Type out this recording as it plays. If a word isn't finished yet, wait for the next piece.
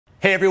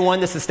Hey everyone,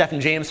 this is Stefan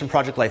James from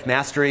Project Life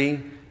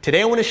Mastery.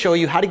 Today I want to show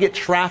you how to get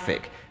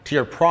traffic to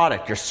your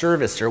product, your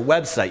service, your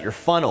website, your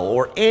funnel,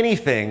 or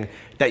anything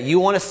that you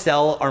want to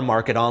sell or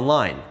market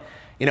online.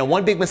 You know,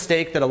 one big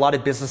mistake that a lot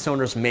of business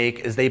owners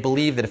make is they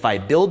believe that if I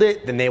build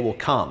it, then they will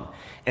come.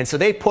 And so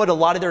they put a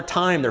lot of their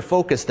time, their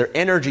focus, their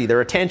energy,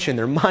 their attention,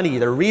 their money,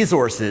 their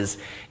resources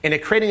into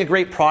creating a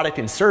great product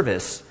and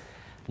service,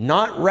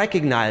 not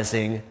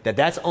recognizing that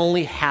that's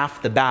only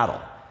half the battle,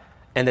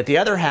 and that the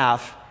other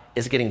half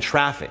is getting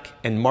traffic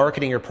and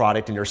marketing your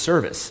product and your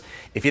service.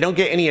 If you don't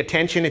get any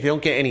attention, if you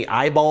don't get any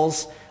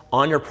eyeballs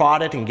on your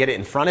product and get it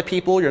in front of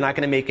people, you're not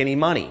going to make any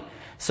money.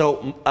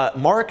 So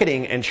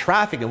marketing and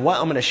traffic, and what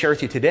I'm going to share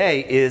with you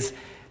today, is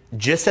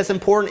just as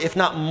important, if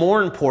not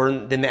more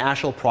important, than the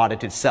actual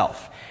product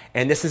itself.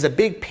 And this is a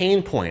big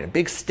pain point, a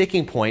big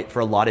sticking point for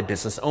a lot of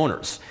business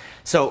owners.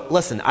 So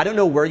listen, I don't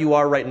know where you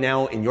are right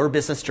now in your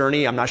business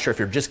journey. I'm not sure if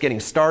you're just getting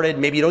started.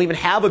 Maybe you don't even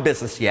have a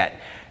business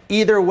yet.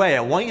 Either way,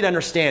 I want you to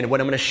understand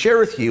what I'm going to share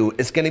with you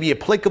is going to be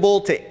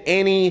applicable to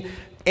any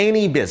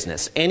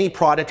business, any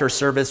product or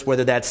service,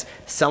 whether that's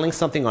selling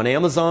something on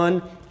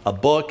Amazon, a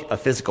book, a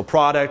physical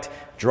product,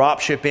 drop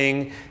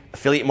shipping,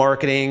 affiliate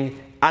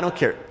marketing, I don't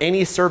care,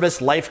 any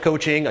service, life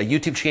coaching, a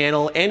YouTube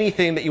channel,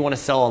 anything that you want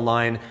to sell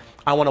online.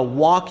 I want to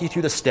walk you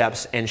through the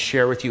steps and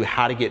share with you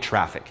how to get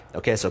traffic.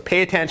 Okay, so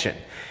pay attention.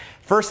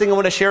 First thing I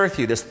want to share with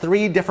you, there's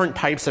 3 different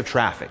types of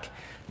traffic.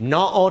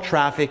 Not all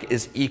traffic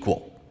is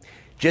equal.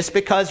 Just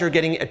because you're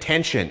getting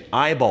attention,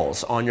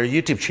 eyeballs on your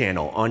YouTube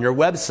channel, on your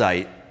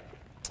website,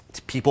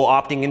 people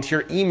opting into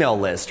your email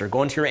list or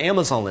going to your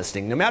Amazon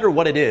listing, no matter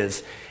what it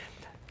is,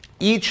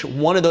 each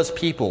one of those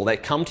people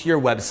that come to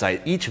your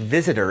website, each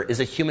visitor is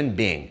a human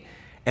being,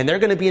 and they're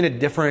going to be in a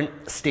different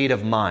state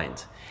of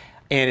mind.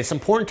 And it's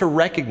important to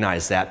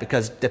recognize that,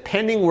 because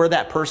depending where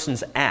that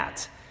person's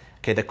at,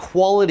 okay, the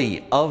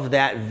quality of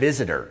that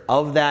visitor,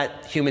 of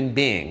that human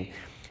being,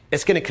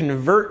 it's going to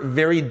convert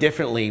very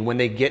differently when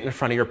they get in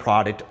front of your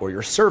product or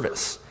your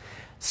service.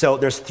 So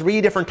there's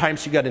 3 different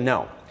types you got to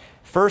know.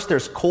 First,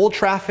 there's cold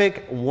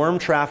traffic, warm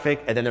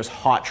traffic, and then there's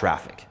hot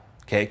traffic.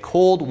 Okay,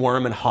 cold,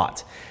 warm, and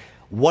hot.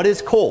 What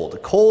is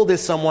cold? Cold is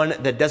someone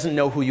that doesn't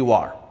know who you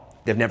are.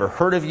 They've never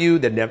heard of you.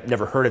 They've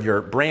never heard of your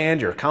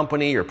brand, your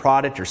company, your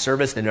product, your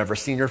service. They've never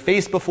seen your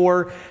face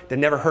before. They've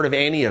never heard of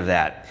any of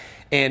that.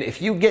 And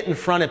if you get in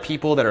front of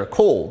people that are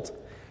cold,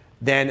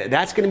 then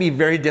that's going to be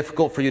very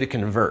difficult for you to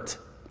convert.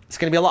 It's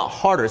going to be a lot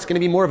harder. It's going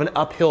to be more of an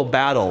uphill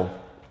battle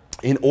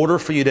in order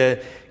for you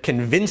to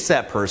convince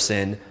that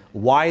person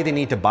why they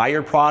need to buy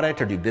your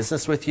product or do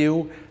business with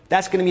you.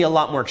 That's going to be a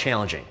lot more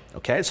challenging.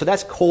 Okay, so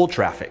that's cold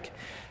traffic.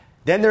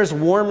 Then there's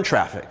warm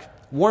traffic.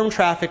 Warm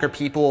traffic are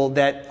people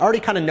that already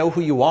kind of know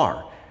who you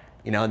are.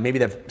 You know, maybe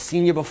they've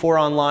seen you before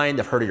online,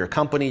 they've heard of your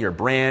company, your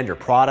brand, your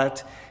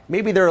product.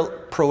 Maybe they're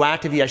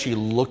proactively actually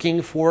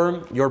looking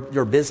for your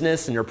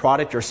business and your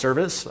product, your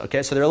service.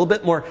 Okay, so they're a little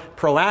bit more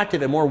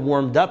proactive and more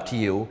warmed up to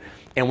you.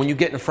 And when you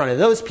get in front of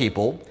those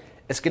people,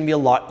 it's going to be a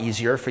lot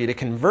easier for you to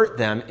convert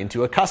them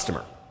into a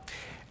customer.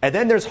 And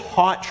then there's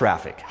hot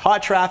traffic.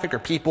 Hot traffic are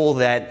people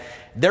that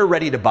they're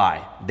ready to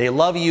buy. They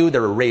love you.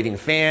 They're a raving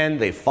fan.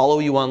 They follow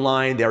you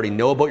online. They already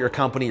know about your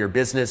company, your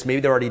business.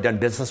 Maybe they've already done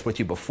business with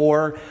you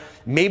before.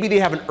 Maybe they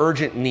have an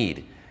urgent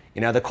need. You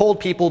know, the cold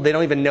people, they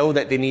don't even know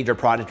that they need your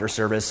product or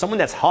service. Someone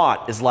that's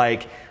hot is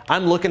like,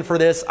 I'm looking for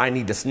this. I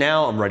need this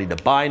now. I'm ready to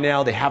buy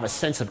now. They have a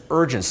sense of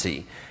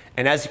urgency.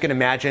 And as you can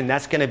imagine,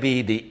 that's going to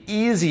be the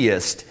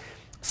easiest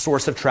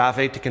source of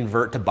traffic to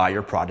convert to buy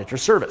your product or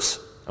service.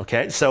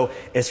 Okay, so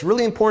it's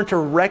really important to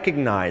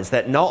recognize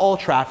that not all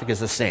traffic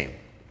is the same.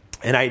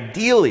 And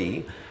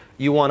ideally,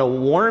 you want to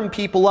warm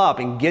people up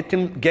and get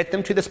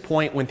them to this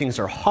point when things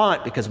are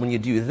hot, because when you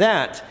do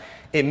that,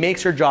 it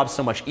makes your job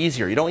so much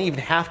easier. You don't even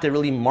have to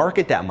really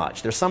market that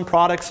much. There's some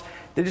products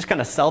that just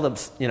kind of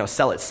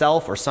sell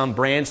itself, or some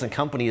brands and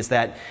companies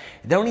that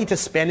they don't need to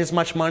spend as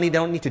much money, they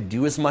don't need to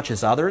do as much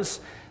as others,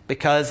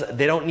 because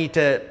they don't need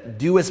to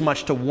do as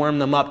much to warm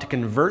them up to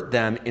convert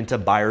them into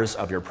buyers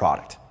of your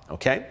product.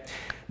 Okay?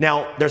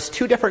 Now, there's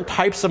 2 different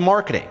types of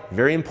marketing,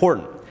 very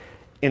important.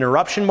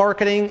 Interruption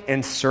marketing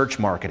and search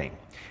marketing.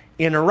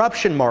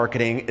 Interruption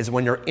marketing is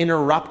when you're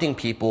interrupting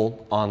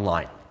people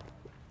online.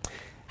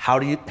 How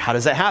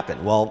does that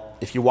happen? Well,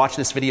 if you watch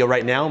this video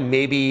right now,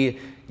 maybe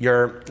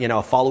you're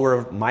a follower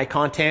of my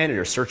content, or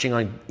you're searching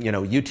on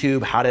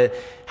YouTube how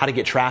to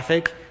get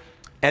traffic.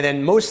 And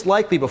then most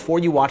likely before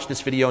you watch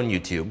this video on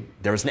YouTube,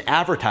 there was an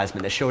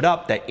advertisement that showed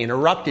up that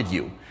interrupted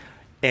you.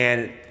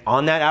 And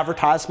on that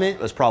advertisement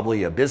was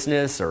probably a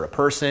business or a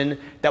person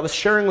that was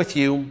sharing with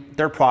you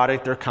their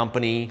product, their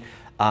company,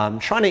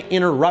 trying to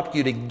interrupt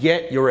you to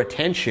get your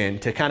attention,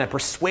 to kind of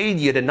persuade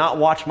you to not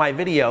watch my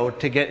video,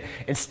 to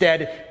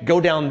instead go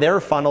down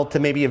their funnel to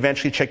maybe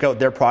eventually check out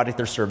their product,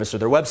 their service, or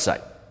their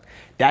website.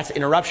 That's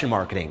interruption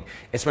marketing.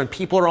 It's when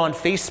people are on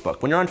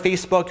Facebook. When you're on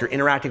Facebook, you're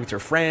interacting with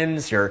your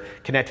friends, you're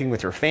connecting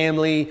with your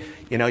family,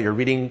 you're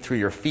reading through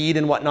your feed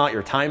and whatnot,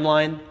 your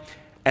timeline,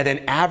 and then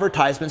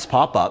advertisements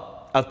pop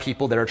up of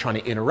people that are trying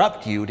to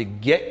interrupt you to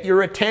get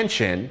your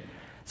attention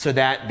so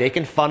that they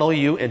can funnel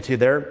you into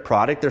their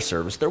product, their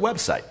service, their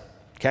website.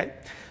 Okay?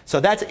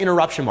 So that's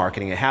interruption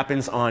marketing. It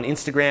happens on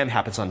Instagram,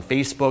 happens on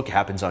Facebook, it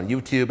happens on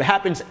YouTube, it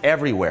happens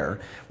everywhere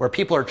where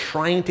people are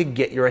trying to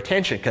get your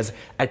attention, because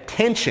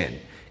attention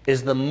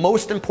is the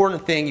most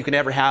important thing you can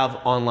ever have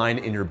online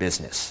in your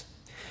business.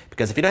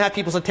 Because if you don't have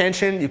people's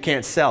attention, you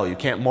can't sell, you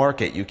can't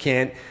market, you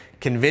can't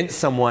convince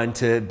someone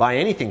to buy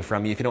anything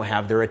from you if you don't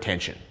have their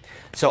attention.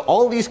 So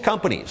all of these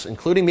companies,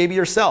 including maybe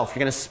yourself, you're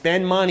going to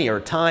spend money or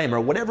time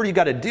or whatever you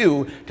got to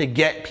do to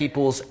get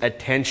people's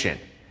attention.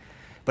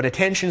 But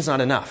attention is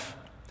not enough.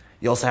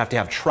 You also have to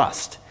have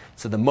trust.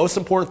 So the most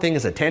important thing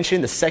is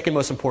attention. The second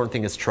most important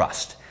thing is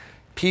trust.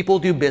 People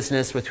do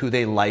business with who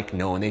they like,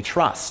 know, and they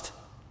trust.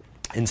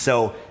 And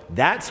so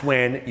that's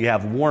when you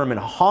have warm and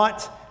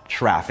hot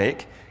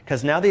traffic,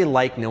 because now they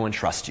like, know, and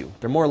trust you.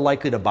 They're more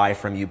likely to buy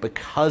from you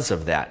because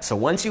of that. So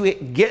once you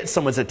get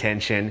someone's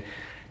attention,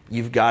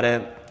 you've got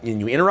to, and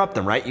you interrupt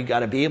them, right? You've got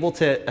to be able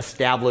to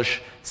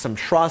establish some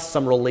trust,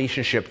 some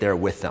relationship there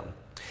with them.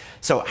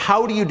 So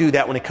how do you do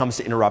that when it comes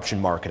to interruption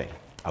marketing?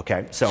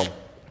 Okay, so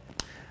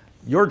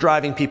you're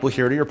driving people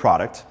here to your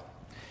product.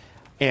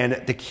 And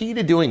the key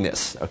to doing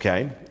this,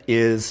 okay,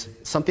 is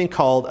something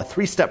called a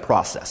 3-step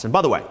process. And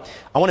by the way,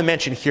 I want to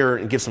mention here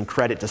and give some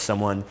credit to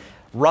someone,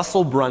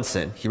 Russell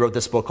Brunson. He wrote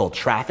this book called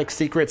Traffic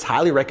Secrets.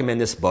 Highly recommend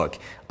this book.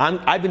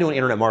 I've been doing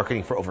internet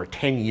marketing for over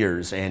 10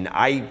 years, and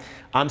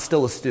I'm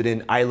still a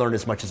student. I learn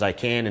as much as I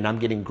can, and I'm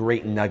getting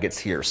great nuggets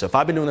here. So if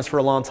I've been doing this for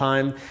a long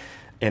time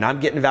and I'm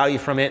getting value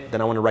from it,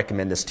 then I want to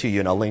recommend this to you,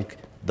 and I'll link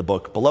the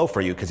book below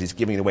for you because he's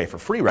giving it away for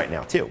free right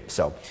now too.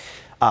 So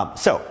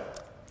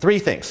 3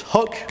 things: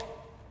 hook,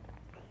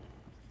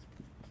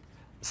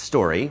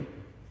 story,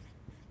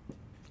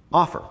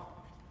 offer.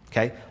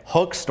 Okay?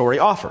 Hook, story,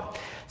 offer.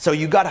 So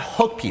you got to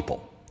hook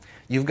people.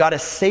 You've got to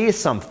say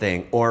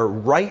something or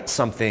write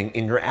something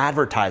in your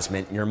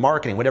advertisement, in your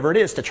marketing, whatever it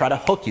is, to try to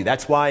hook you.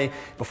 That's why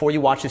before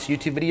you watch this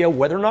YouTube video,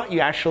 whether or not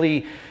you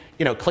actually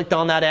clicked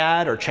on that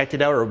ad or checked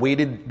it out or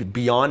waited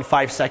beyond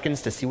 5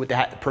 seconds to see what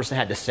the person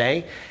had to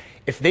say,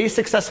 if they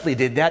successfully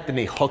did that, then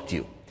they hooked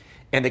you.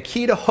 And the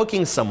key to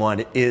hooking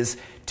someone is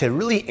to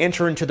really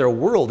enter into their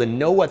world and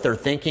know what they're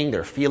thinking,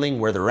 they're feeling,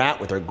 where they're at,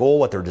 what their goal,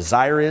 what their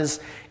desire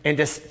is, and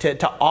just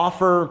to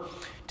offer,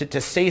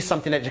 to say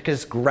something that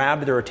just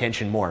grab their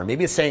attention more.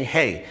 Maybe it's saying,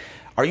 hey,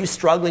 are you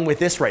struggling with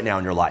this right now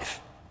in your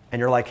life? And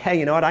you're like, hey,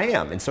 you know what, I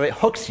am. And so it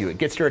hooks you. It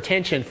gets your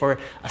attention for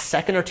a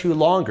second or two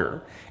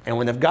longer. And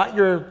when they've got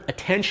your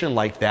attention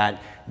like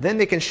that, then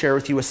they can share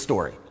with you a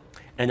story.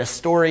 And the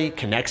story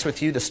connects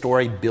with you. The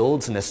story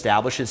builds and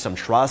establishes some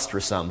trust or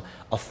some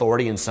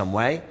authority in some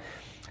way.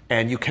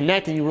 And you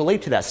connect and you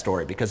relate to that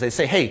story because they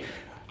say, hey,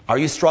 are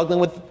you struggling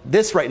with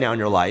this right now in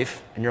your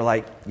life? And you're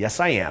like, yes,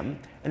 I am.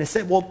 And they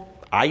say, well,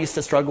 I used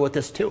to struggle with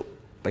this too.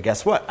 But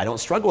guess what? I don't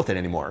struggle with it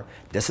anymore.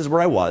 This is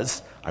where I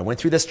was. I went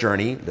through this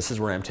journey. This is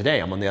where I am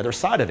today. I'm on the other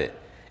side of it.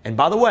 And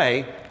by the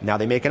way, now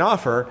they make an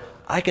offer.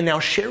 I can now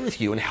share with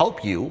you and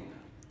help you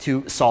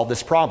to solve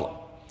this problem.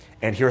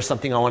 And here's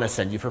something I want to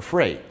send you for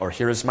free. Or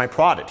here's my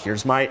product.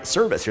 Here's my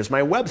service. Here's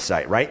my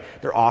website, right?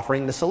 They're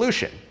offering the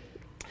solution.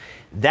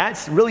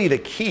 That's really the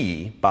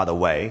key, by the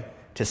way,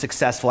 to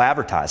successful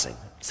advertising.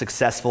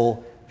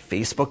 Successful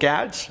Facebook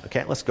ads.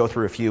 Okay, let's go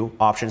through a few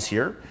options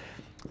here.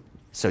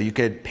 So you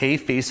could pay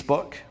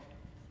Facebook,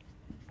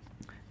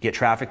 get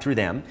traffic through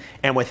them.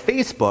 And with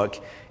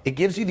Facebook, it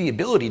gives you the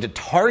ability to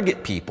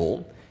target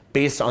people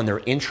based on their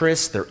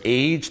interests, their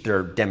age,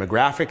 their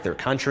demographic, their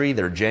country,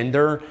 their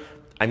gender.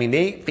 I mean,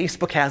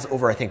 Facebook has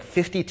over, I think,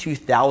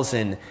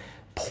 52,000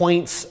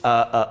 points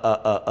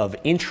of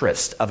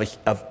interest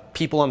of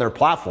people on their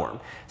platform.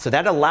 So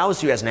that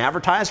allows you as an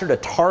advertiser to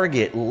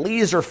target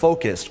laser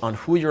focused on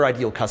who your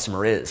ideal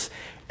customer is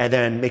and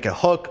then make a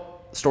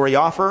hook, story,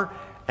 offer,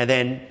 and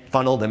then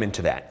funnel them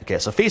into that. Okay,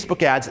 so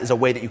Facebook ads is a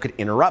way that you could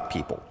interrupt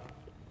people.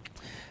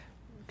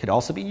 Could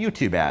also be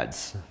YouTube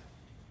ads.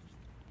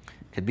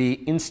 Could be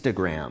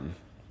Instagram.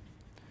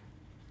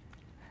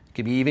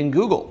 Could be even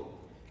Google.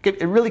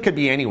 It really could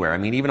be anywhere. I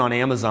mean, even on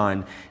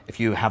Amazon, if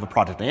you have a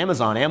product on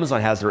Amazon,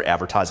 Amazon has their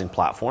advertising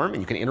platform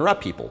and you can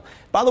interrupt people.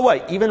 By the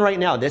way, even right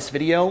now, this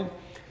video,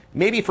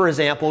 maybe for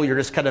example, you're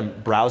just kind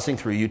of browsing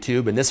through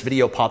YouTube and this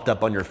video popped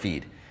up on your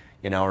feed,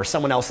 or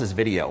someone else's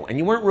video, and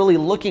you weren't really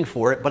looking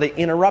for it, but it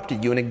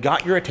interrupted you and it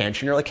got your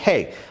attention. You're like,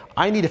 hey,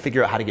 I need to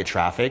figure out how to get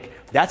traffic.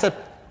 That's a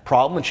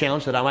problem, a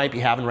challenge that I might be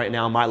having right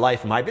now in my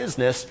life, in my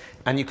business,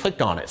 and you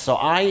clicked on it. So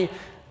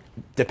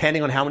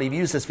depending on how many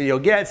views this video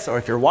gets, or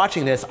if you're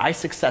watching this, I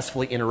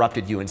successfully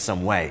interrupted you in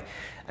some way.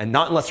 And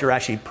not unless you're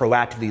actually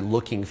proactively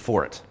looking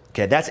for it.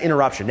 Okay, that's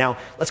interruption. Now,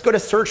 let's go to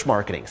search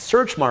marketing.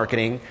 Search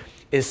marketing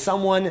is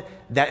someone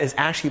that is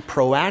actually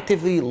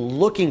proactively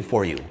looking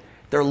for you.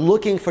 They're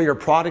looking for your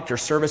product, your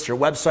service, your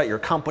website, your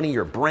company,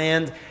 your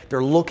brand.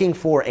 They're looking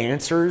for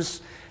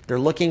answers. They're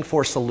looking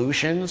for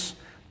solutions.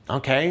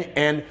 Okay,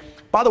 and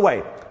by the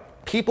way,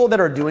 people that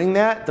are doing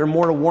that, they're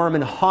more warm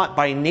and hot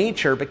by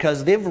nature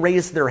because they've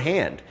raised their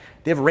hand.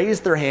 They've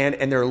raised their hand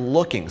and they're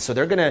looking. So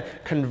they're going to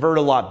convert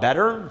a lot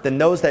better than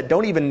those that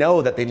don't even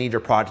know that they need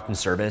your product and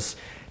service.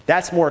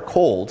 That's more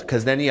cold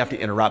because then you have to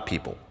interrupt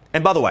people.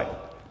 And by the way,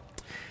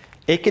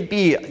 it could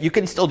be, you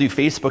can still do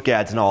Facebook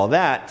ads and all of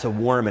that to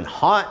warm and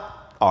hot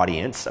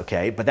audience,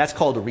 okay, but that's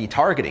called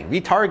retargeting.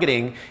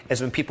 Retargeting is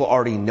when people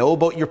already know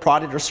about your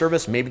product or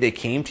service. Maybe they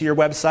came to your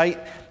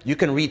website. You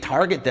can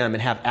retarget them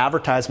and have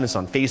advertisements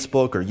on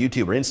Facebook or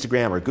YouTube or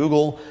Instagram or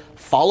Google.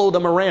 Follow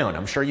them around.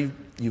 I'm sure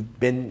you've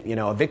been,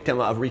 a victim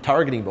of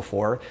retargeting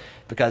before,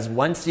 because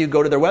once you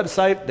go to their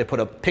website, they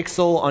put a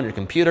pixel on your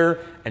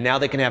computer, and now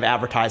they can have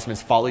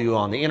advertisements follow you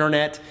on the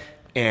internet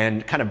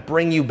and kind of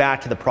bring you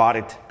back to the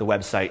product, the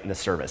website, and the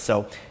service.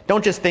 So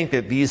don't just think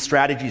that these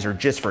strategies are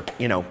just for,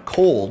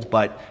 cold,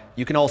 but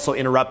you can also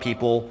interrupt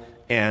people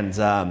and,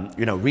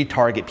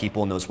 retarget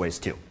people in those ways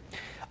too.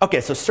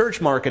 Okay, so search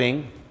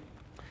marketing,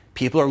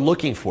 people are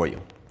looking for you,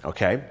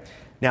 okay?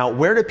 Now,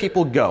 where do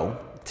people go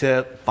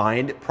to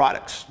find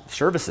products,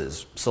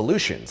 services,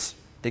 solutions?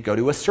 They go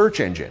to a search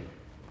engine.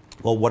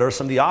 Well, what are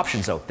some of the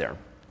options out there?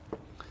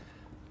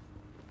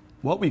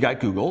 Well, we got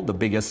Google, the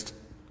biggest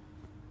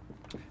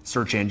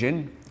search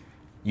engine.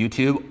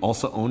 YouTube,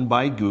 also owned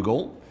by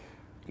Google.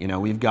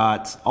 We've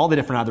got all the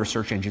different other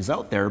search engines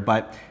out there,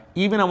 but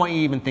I want you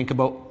to even think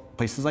about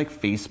places like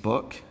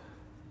Facebook,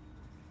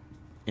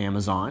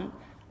 Amazon.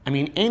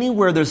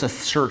 Anywhere there's a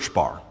search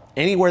bar,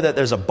 anywhere that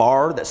there's a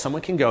bar that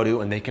someone can go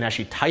to and they can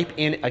actually type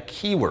in a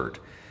keyword.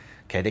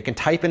 Okay, they can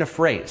type in a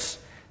phrase.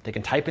 They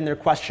can type in their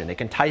question. They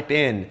can type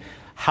in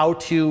how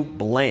to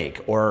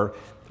blank or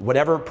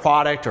whatever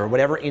product or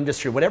whatever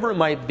industry, whatever it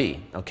might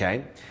be,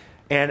 okay?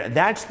 And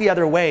that's the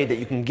other way that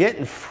you can get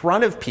in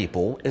front of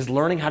people, is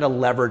learning how to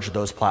leverage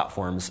those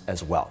platforms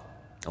as well,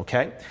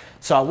 okay?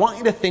 So I want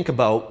you to think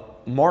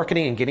about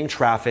marketing and getting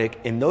traffic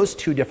in those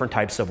two different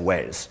types of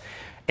ways.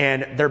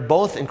 And they're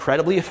both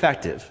incredibly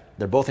effective.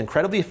 They're both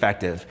incredibly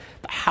effective,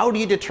 but how do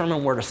you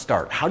determine where to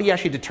start? How do you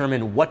actually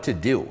determine what to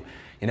do?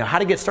 How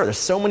to get started? There's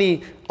so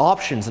many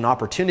options and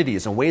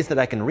opportunities and ways that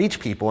I can reach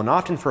people, and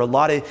often for a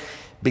lot of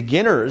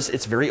beginners,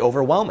 it's very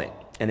overwhelming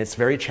and it's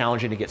very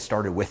challenging to get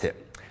started with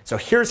it. So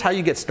here's how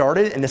you get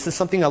started, and this is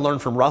something I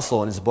learned from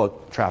Russell in his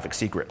book, Traffic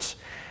Secrets.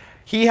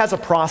 He has a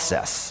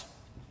process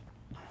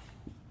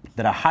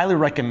that I highly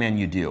recommend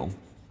you do.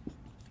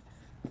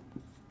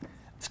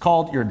 It's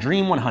called your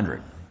Dream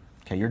 100.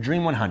 Okay, your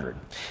Dream 100.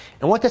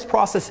 And what this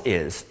process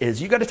is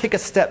you got to take a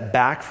step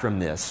back from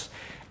this,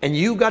 and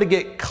you got to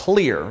get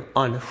clear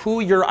on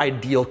who your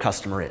ideal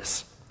customer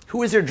is.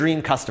 Who is your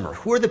dream customer?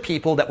 Who are the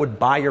people that would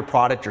buy your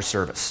product or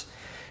service?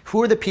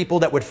 Who are the people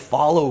that would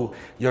follow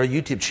your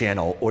YouTube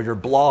channel or your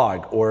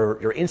blog or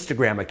your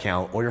Instagram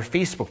account or your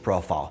Facebook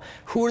profile?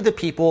 Who are the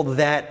people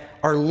that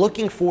are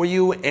looking for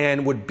you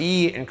and would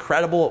be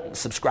incredible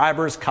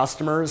subscribers,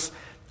 customers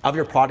of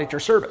your product or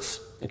service?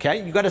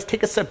 Okay, you got to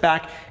take a step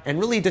back and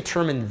really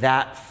determine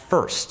that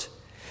first.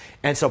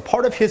 And so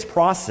part of his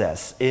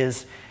process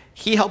is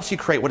he helps you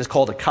create what is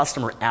called a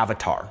customer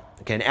avatar.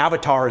 Okay, an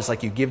avatar is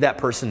like you give that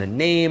person a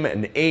name,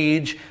 an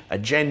age, a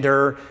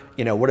gender,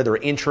 what are their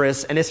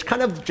interests, and it's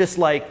kind of just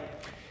like,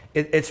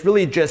 it's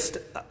really just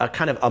a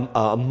kind of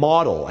a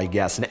model, I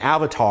guess, an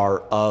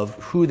avatar of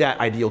who that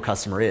ideal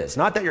customer is.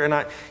 Not that you're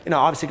not,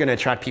 obviously going to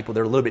attract people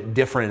that are a little bit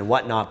different and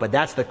whatnot, but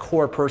that's the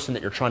core person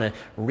that you're trying to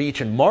reach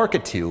and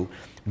market to.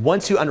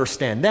 Once you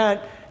understand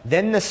that,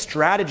 then the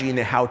strategy and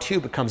the how-to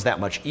becomes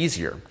that much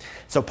easier.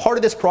 So part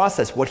of this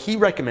process, what he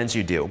recommends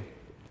you do,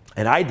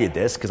 and I did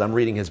this because I'm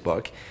reading his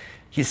book,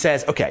 he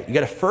says, okay,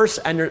 you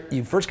first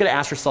got to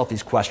ask yourself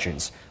these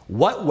questions.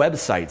 What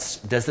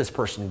websites does this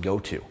person go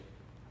to?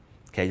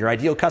 Okay, your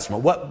ideal customer,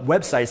 what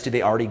websites do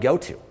they already go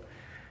to?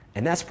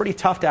 And that's pretty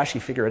tough to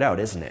actually figure it out,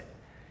 isn't it?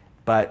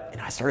 But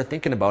I started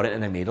thinking about it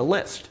and I made a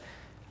list.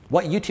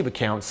 What YouTube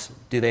accounts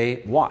do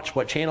they watch?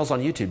 What channels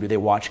on YouTube do they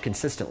watch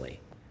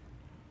consistently?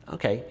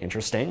 Okay,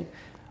 interesting.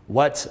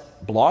 What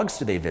blogs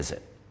do they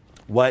visit?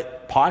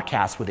 What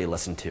podcasts would they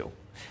listen to?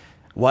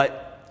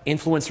 What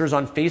influencers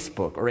on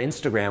Facebook or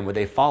Instagram would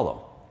they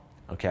follow?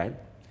 Okay.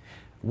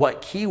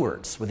 What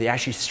keywords would they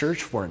actually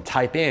search for and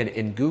type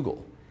in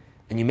Google?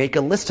 And you make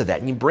a list of that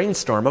and you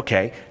brainstorm,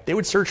 okay, they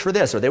would search for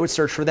this or they would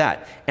search for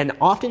that. And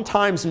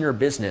oftentimes in your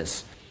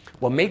business,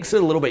 what makes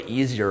it a little bit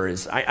easier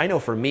is, I know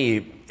for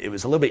me, it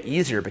was a little bit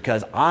easier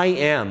because I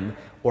am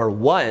or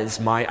was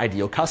my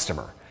ideal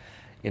customer.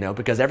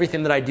 Because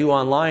everything that I do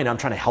online, I'm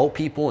trying to help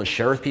people and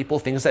share with people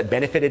things that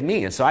benefited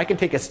me. And so I can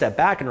take a step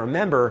back and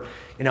remember,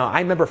 I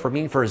remember for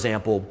me, for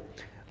example,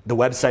 the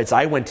websites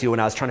I went to when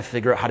I was trying to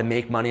figure out how to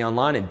make money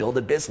online and build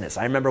a business.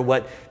 I remember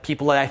what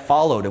people that I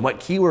followed and what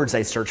keywords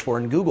I searched for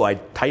in Google. I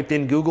typed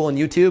in Google and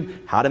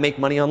YouTube, how to make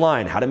money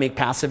online, how to make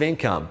passive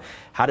income,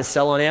 how to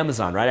sell on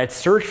Amazon, right? I'd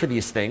search for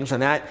these things,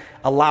 and that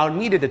allowed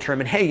me to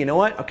determine, hey, you know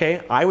what?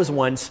 Okay, I was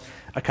once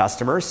a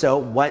customer, so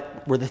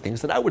what were the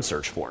things that I would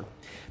search for?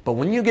 But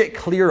when you get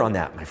clear on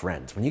that, my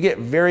friends, when you get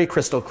very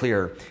crystal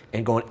clear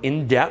and going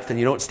in depth and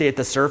you don't stay at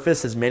the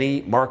surface as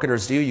many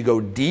marketers do, you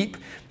go deep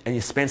and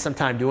you spend some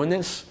time doing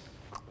this,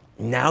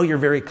 now you're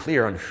very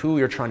clear on who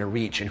you're trying to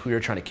reach and who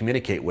you're trying to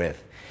communicate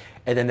with.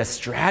 And then the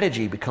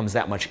strategy becomes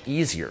that much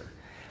easier.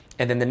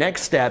 And then the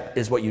next step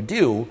is what you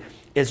do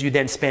is you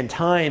then spend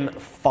time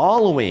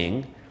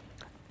following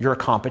your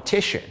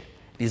competition,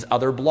 these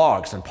other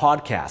blogs and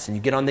podcasts, and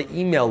you get on the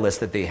email list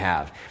that they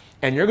have.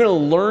 And you're going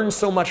to learn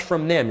so much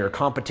from them, your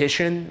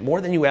competition,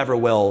 more than you ever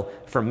will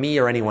from me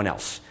or anyone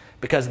else.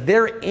 Because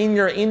they're in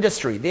your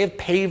industry. They've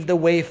paved the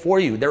way for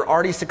you. They're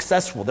already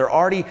successful. They're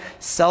already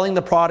selling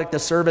the product, the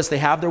service. They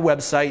have their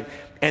website,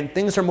 and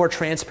things are more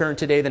transparent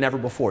today than ever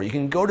before. You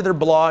can go to their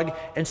blog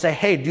and say,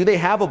 hey, do they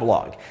have a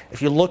blog?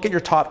 If you look at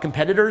your top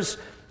competitors,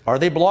 are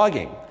they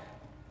blogging?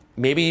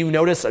 Maybe you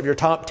notice of your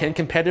top 10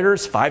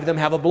 competitors, 5 of them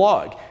have a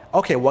blog.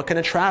 Okay, what kind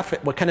of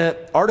traffic, what kind of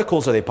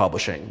articles are they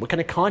publishing? What kind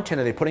of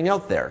content are they putting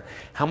out there?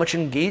 How much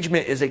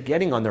engagement is it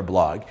getting on their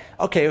blog?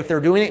 Okay, if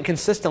they're doing it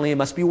consistently, it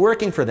must be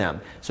working for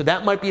them. So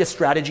that might be a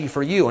strategy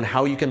for you on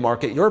how you can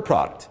market your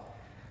product.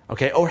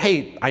 Okay, oh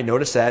hey, I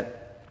noticed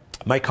that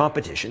my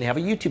competition, they have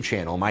a YouTube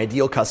channel. My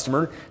ideal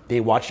customer, they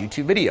watch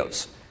YouTube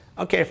videos.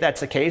 Okay, if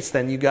that's the case,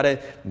 then you gotta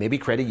maybe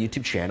create a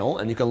YouTube channel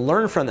and you can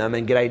learn from them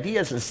and get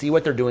ideas and see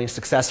what they're doing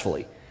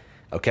successfully.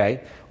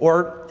 Okay?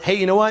 Or, hey,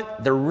 you know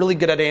what? They're really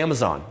good at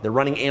Amazon. They're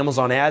running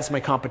Amazon ads, my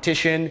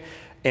competition,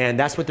 and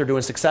that's what they're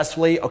doing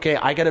successfully. Okay,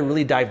 I got to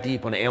really dive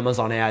deep on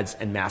Amazon ads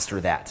and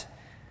master that.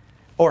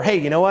 Or, hey,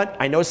 you know what?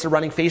 I noticed they're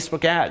running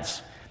Facebook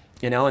ads,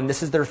 and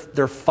this is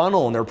their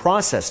funnel and their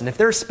process. And if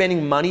they're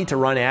spending money to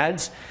run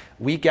ads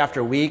week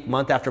after week,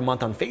 month after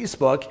month on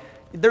Facebook,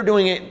 they're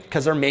doing it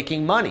because they're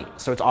making money.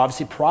 So it's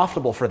obviously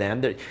profitable for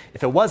them.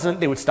 If it wasn't,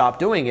 they would stop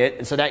doing it.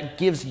 And so that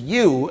gives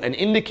you an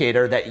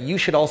indicator that you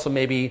should also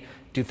maybe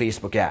do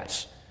Facebook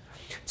ads.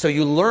 So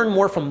you learn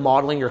more from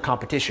modeling your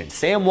competition.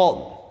 Sam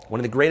Walton, one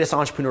of the greatest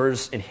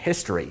entrepreneurs in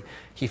history,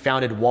 he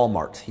founded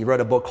Walmart. He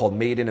wrote a book called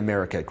Made in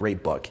America, a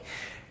great book.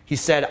 He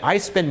said, I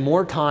spend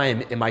more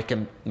time in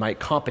my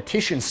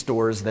competition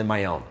stores than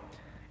my own.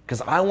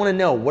 Because I want to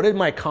know, what did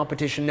my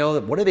competition know?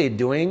 What are they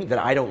doing that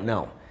I don't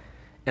know?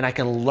 And I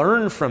can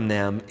learn from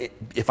them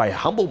if I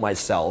humble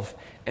myself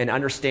and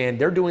understand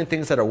they're doing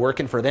things that are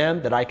working for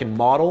them that I can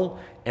model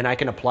and I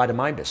can apply to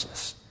my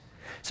business.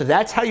 So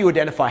that's how you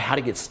identify how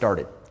to get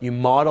started. You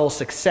model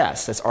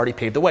success that's already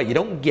paved the way. You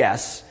don't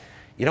guess.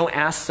 You don't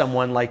ask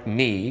someone like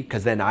me,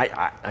 because then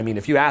I mean,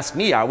 if you ask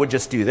me, I would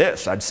just do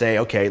this. I'd say,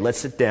 okay, let's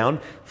sit down,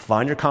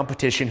 find your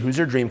competition, who's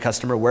your dream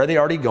customer, where are they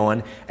already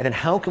going, and then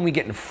how can we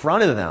get in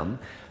front of them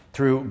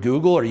through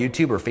Google or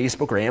YouTube or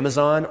Facebook or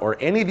Amazon or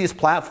any of these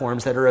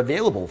platforms that are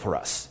available for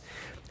us.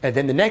 And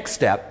then the next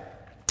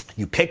step,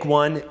 you pick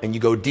one and you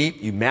go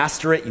deep, you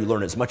master it, you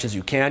learn as much as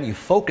you can, you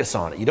focus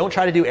on it. You don't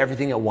try to do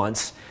everything at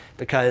once,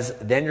 because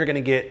then you're going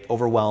to get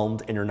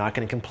overwhelmed and you're not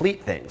going to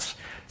complete things.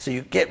 So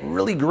you get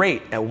really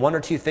great at one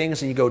or two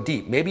things and you go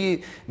deep.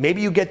 Maybe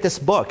you get this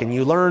book and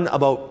you learn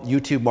about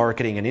YouTube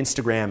marketing and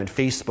Instagram and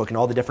Facebook and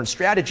all the different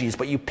strategies,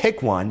 but you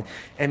pick one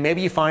and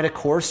maybe you find a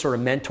course or a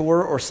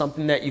mentor or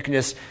something that you can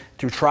just,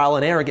 through trial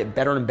and error, get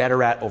better and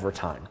better at over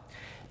time.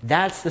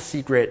 That's the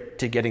secret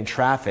to getting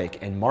traffic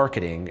and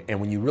marketing. And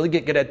when you really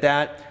get good at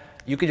that,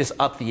 you can just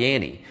up the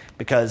ante.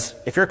 Because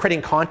if you're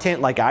creating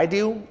content like I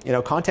do,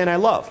 content I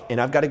love, and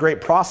I've got a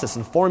great process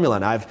and formula,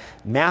 and I've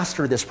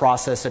mastered this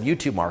process of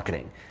YouTube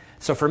marketing.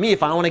 So for me,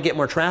 if I want to get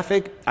more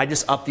traffic, I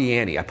just up the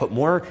ante. I put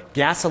more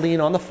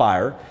gasoline on the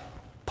fire,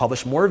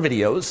 publish more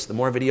videos. The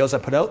more videos I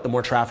put out, the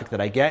more traffic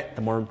that I get,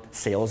 the more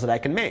sales that I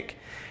can make.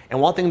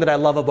 And one thing that I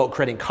love about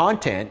creating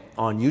content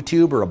on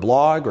YouTube or a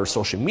blog or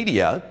social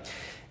media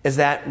is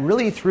that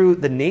really through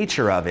the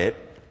nature of it,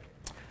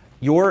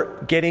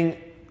 you're getting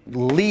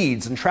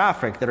leads and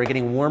traffic that are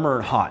getting warmer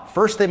and hot.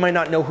 First, they might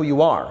not know who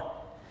you are,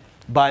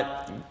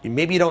 but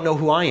maybe you don't know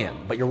who I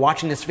am, but you're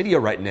watching this video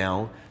right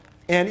now,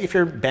 and if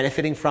you're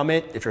benefiting from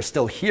it, if you're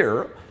still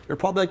here, you're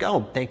probably like,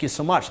 oh, thank you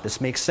so much.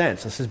 This makes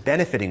sense. This is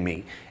benefiting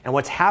me. And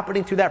what's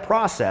happening through that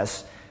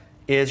process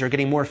is you're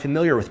getting more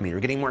familiar with me.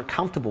 You're getting more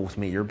comfortable with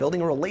me. You're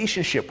building a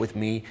relationship with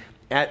me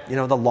at,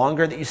 the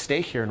longer that you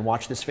stay here and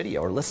watch this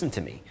video or listen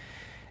to me.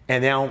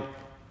 And now,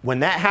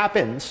 when that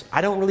happens,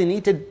 I don't really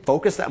need to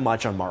focus that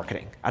much on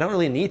marketing. I don't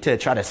really need to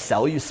try to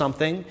sell you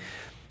something.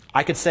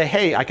 I could say,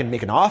 hey, I can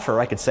make an offer.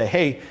 I could say,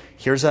 hey,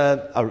 here's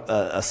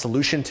a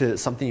solution to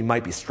something you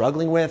might be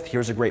struggling with.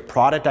 Here's a great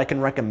product I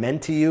can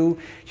recommend to you.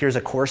 Here's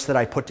a course that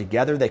I put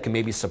together that can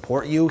maybe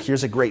support you.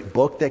 Here's a great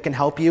book that can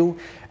help you.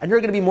 And you're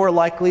going to be more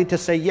likely to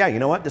say, yeah, you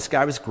know what? This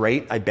guy was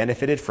great. I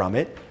benefited from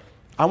it.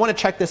 I want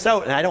to check this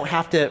out, and I don't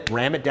have to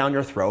ram it down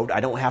your throat. I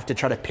don't have to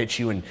try to pitch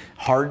you and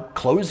hard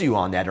close you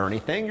on that or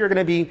anything. You're going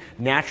to be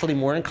naturally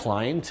more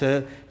inclined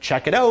to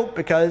check it out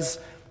because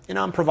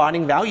I'm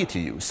providing value to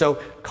you. So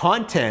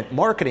content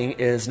marketing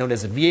is known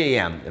as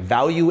VAM,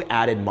 value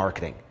added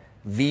marketing.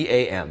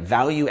 VAM,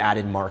 value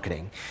added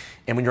marketing.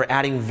 And when you're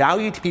adding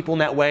value to people in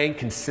that way,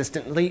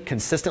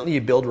 consistently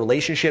you build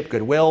relationship,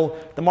 goodwill,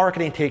 the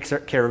marketing takes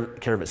care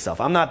of itself.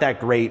 I'm not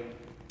that great,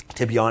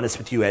 to be honest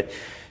with you, at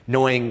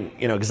knowing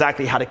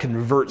exactly how to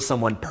convert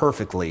someone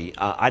perfectly.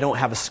 I don't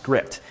have a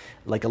script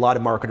like a lot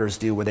of marketers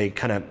do, where they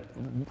kind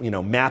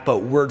of map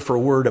out word for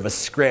word of a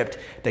script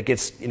that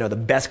gets the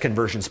best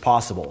conversions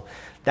possible.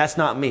 That's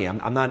not me.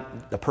 I'm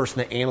not the person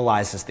that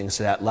analyzes things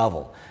to that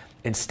level.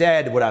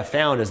 Instead, what I've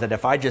found is that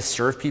if I just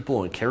serve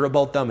people and care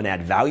about them and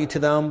add value to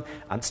them,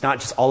 it's not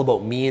just all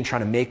about me and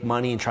trying to make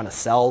money and trying to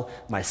sell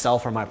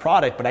myself or my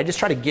product, but I just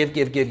try to give,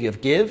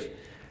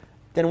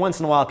 then once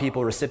in a while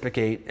people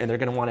reciprocate and they're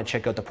going to want to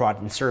check out the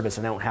product and service,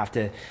 and I don't have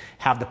to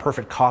have the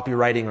perfect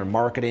copywriting or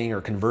marketing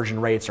or conversion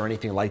rates or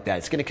anything like that.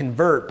 It's going to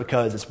convert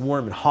because it's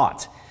warm and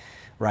hot,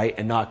 right?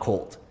 And not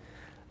cold.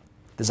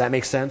 Does that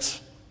make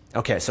sense?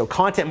 Okay, so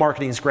content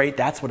marketing is great.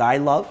 That's what I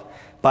love.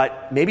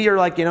 But maybe you're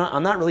like,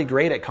 I'm not really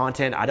great at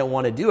content. I don't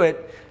want to do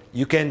it.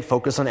 You can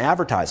focus on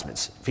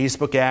advertisements,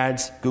 Facebook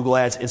ads, Google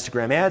ads,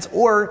 Instagram ads,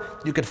 or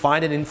you could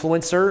find an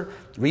influencer,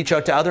 reach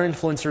out to other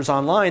influencers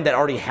online that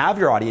already have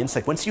your audience.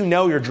 Like once you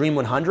know your Dream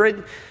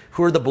 100,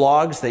 who are the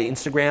blogs, the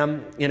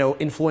Instagram,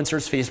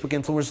 influencers, Facebook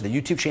influencers, the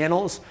YouTube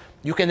channels,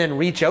 you can then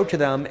reach out to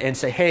them and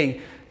say, hey,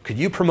 could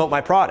you promote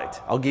my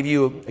product? I'll give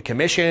you a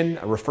commission,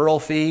 a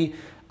referral fee.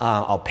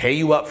 I'll pay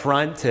you up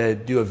front to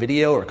do a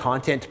video or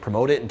content to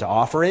promote it and to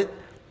offer it.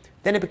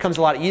 Then it becomes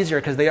a lot easier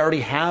because they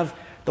already have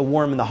the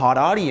warm and the hot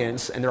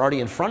audience and they're already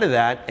in front of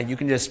that, and you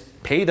can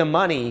just pay them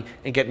money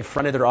and get in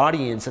front of their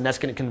audience, and that's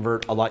going to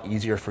convert a lot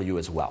easier for you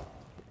as well.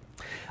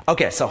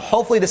 Okay, so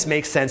hopefully this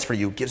makes sense for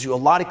you, gives you a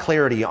lot of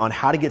clarity on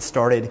how to get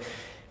started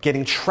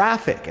getting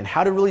traffic and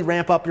how to really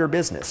ramp up your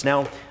business.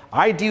 Now,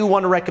 I do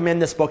want to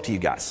recommend this book to you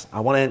guys. I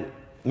want to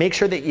make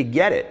sure that you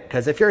get it,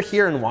 because if you're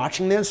here and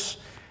watching this,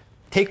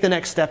 take the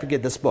next step and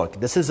get this book.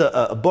 This is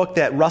a book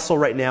that Russell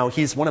right now,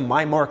 he's one of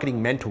my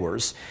marketing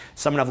mentors,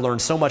 someone I've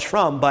learned so much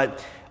from,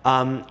 but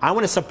I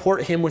want to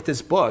support him with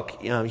this book.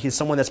 He's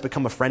someone that's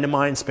become a friend of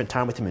mine, spent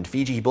time with him in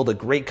Fiji. He built a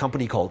great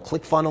company called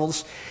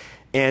ClickFunnels,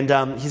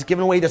 and he's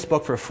giving away this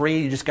book for free.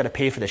 You just got to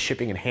pay for the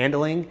shipping and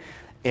handling.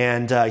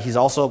 And he's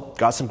also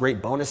got some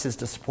great bonuses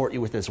to support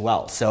you with as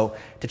well. So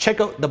to check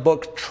out the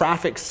book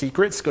Traffic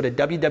Secrets, go to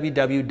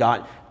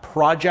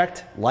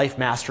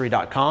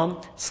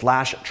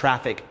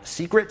www.projectlifemastery.com/traffic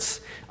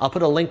secrets. I'll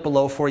put a link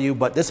below for you,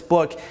 but this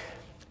book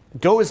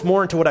goes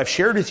more into what I've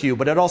shared with you,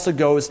 but it also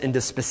goes into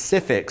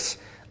specifics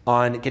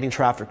on getting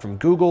traffic from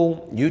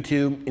Google,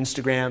 YouTube,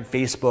 Instagram,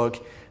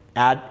 Facebook,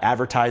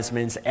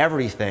 advertisements,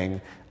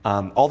 everything.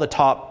 All the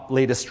top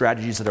latest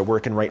strategies that are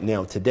working right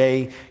now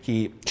today.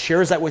 He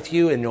shares that with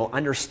you and you'll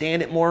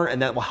understand it more,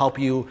 and that will help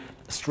you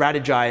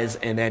strategize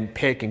and then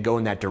pick and go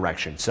in that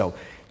direction. So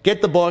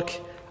get the book.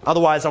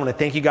 Otherwise, I want to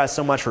thank you guys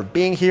so much for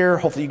being here.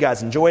 Hopefully you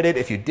guys enjoyed it.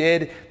 If you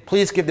did,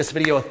 please give this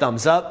video a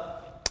thumbs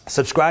up.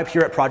 Subscribe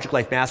here at Project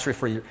Life Mastery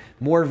for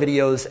more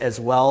videos as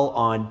well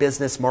on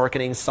business,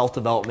 marketing,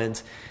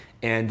 self-development.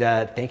 And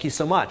thank you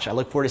so much. I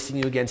look forward to seeing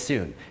you again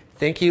soon.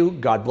 Thank you.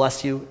 God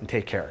bless you, and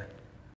take care.